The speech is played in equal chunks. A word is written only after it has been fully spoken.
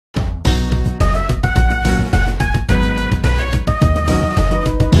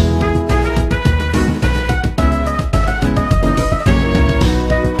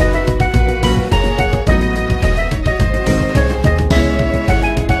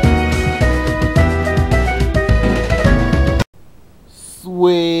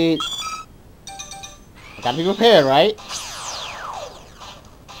with... I gotta be prepared, right?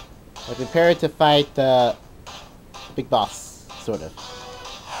 I'm prepared to fight the big boss, sort of.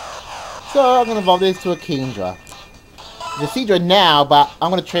 So I'm gonna evolve this to a Kingdra. The Seedra now, but I'm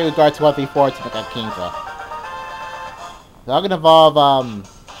gonna trade with Guard 2-1-3-4 to make a Kingdra. So I'm gonna evolve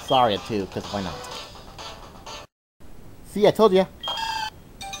Saria too, because why not? See, I told ya.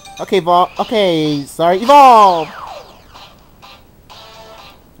 Okay, okay, sorry, evolve!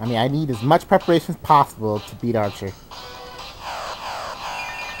 I mean, I need as much preparation as possible to beat Archer.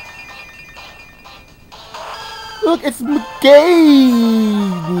 Look, it's Meganium!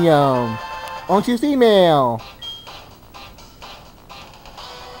 Won't you female?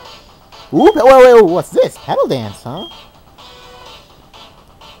 Ooh, wait, what's this? Pedal dance, huh?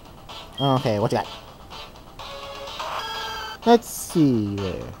 Okay, what you got? Let's see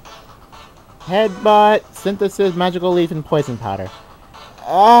here. Headbutt, Synthesis, Magical Leaf, and Poison Powder.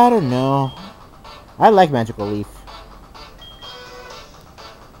 I don't know. I like Magical Leaf.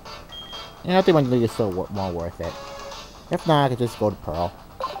 And I think Magical Leaf is still more worth it. If not, I could just go to Pearl.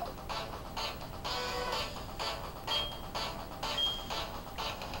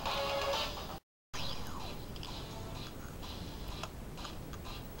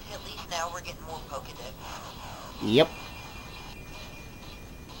 At least now we're getting more Pokedex. Yep.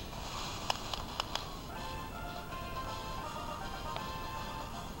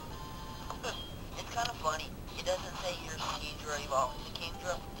 It's kind of funny. It doesn't say your Kingdra evolved to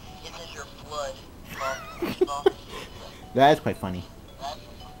Kingdra. It says your FLUDD evolved to Kingdra. That is quite funny.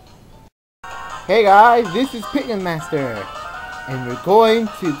 Hey guys, this is Pigman Master, and we're going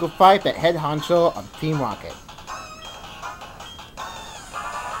to go fight the head honcho of Team Rocket.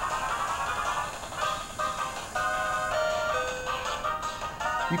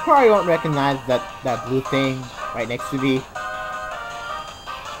 You probably won't recognize that blue thing right next to me.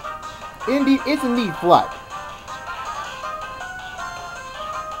 Indeed, it's indeed FLUDD.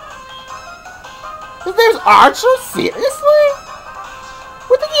 There's Archer? Seriously?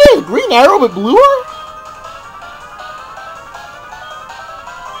 What did he have? Green arrow but bluer?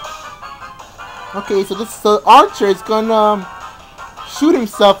 Okay, so Archer is gonna shoot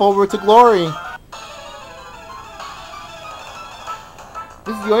himself over to glory.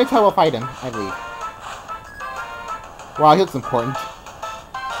 This is the only time we'll fight him, I believe. Wow, he looks important.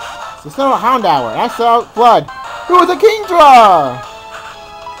 So it's not a Hound Hour. I saw FLUDD. It was a Kingdra!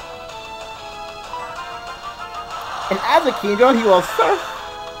 And as a Kingdra, he will serve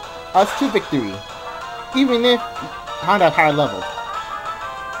us to victory, even if Hound Hour higher level.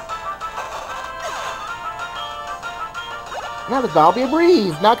 Now the battle will be a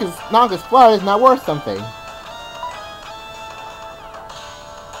breeze, not because FLUDD is not worth something.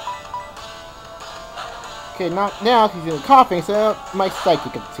 Okay, now he's in coughing, so my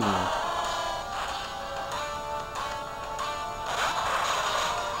psychic continue.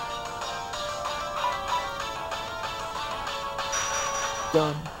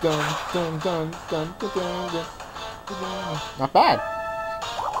 Dun dun dun dun dun dun dun dun. Not bad.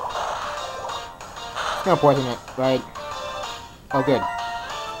 It's gonna poison it, right? Oh, good.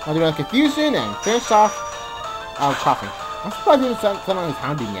 I'll do a confusion and finish off. Oh, coughing. I'm surprised he didn't send on his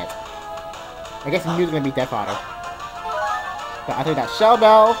Houndoom yet. I guess he knew it was gonna be death fodder. But I think that Shell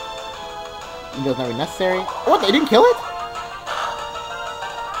Bell, even though it's not really necessary. Oh, they didn't kill it?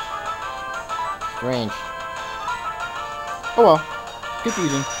 Strange. Oh well.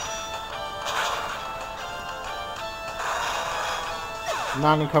 Confusion.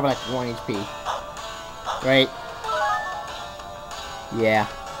 Now I'm gonna cover like 1 HP. Right? Yeah.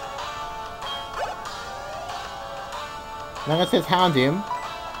 Now it says Houndoom.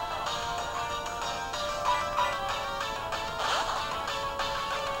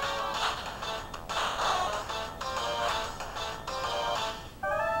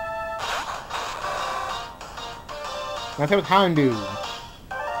 Now it's with Houndoom.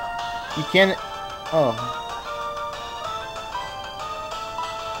 You can't... Oh.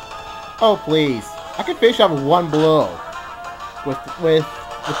 Oh, please. I can finish off with 1 blow. With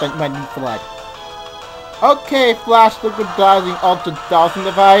my new FLUDD. Okay, Flash Liquidizing Ultra Dowsing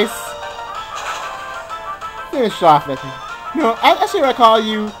Device. Finish off with me. No, actually I call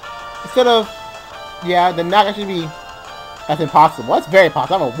you... Instead of... Yeah, the not actually be... That's impossible. That's very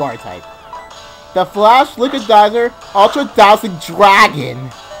possible. I'm a water type. The Flash Liquidizer Ultra Dowsing Dragon.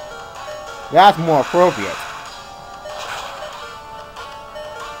 That's more appropriate.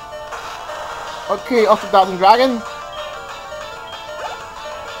 Okay, Ultra Dowsing Dragon.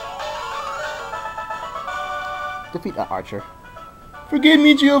 Defeat that Archer. Forgive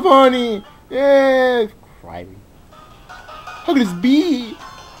me, Giovanni! Yeah! Crying. How could this be?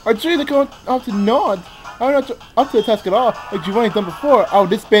 Our trainer come up to nod. I'm not up to the task at all, like Giovanni's done before. Oh,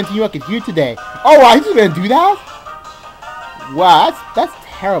 this band team up is here today. Oh, wow, he's just gonna do that? Wow, that's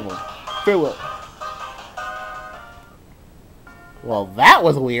terrible. Farewell. Well, that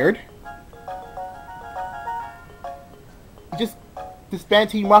was weird. Just disband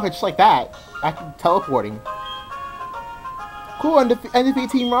Team Rocket just like that, after teleporting. Cool,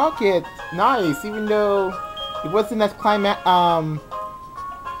 undefeated Team Rocket. Nice, even though it wasn't as climatic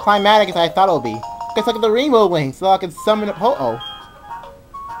as I thought it would be. Guess look at the rainbow wings, so I can summon up Ho-Oh.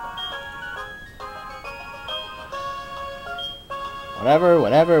 Whatever.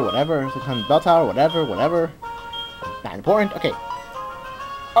 Sometimes bell tower, whatever. Not important. Okay.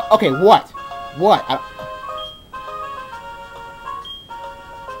 Okay, what?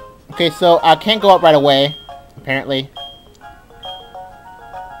 Okay, so I can't go up right away, apparently.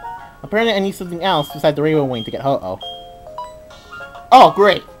 Apparently I need something else besides the rainbow wing to get Ho-Oh. Oh,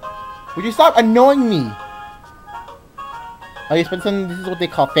 great. Would you stop annoying me? Oh, you spent some. This is what they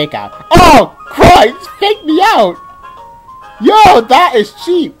call fake out. Oh, Christ! Fake me out! Yo, that is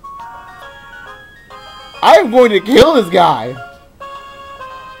cheap! I am going to kill this guy!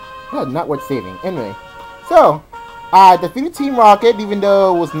 Oh, not worth saving. Anyway. So, I defeated Team Rocket, even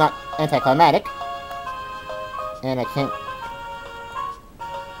though it was not anticlimactic. And I can't...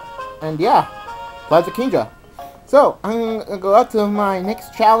 And yeah. That's a Kingdra. So, I'm gonna go up to my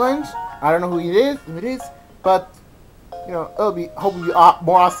next challenge. I don't know who it is, but, you know, it'll be hopefully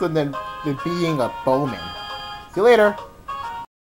more awesome than being a bowman. See you later.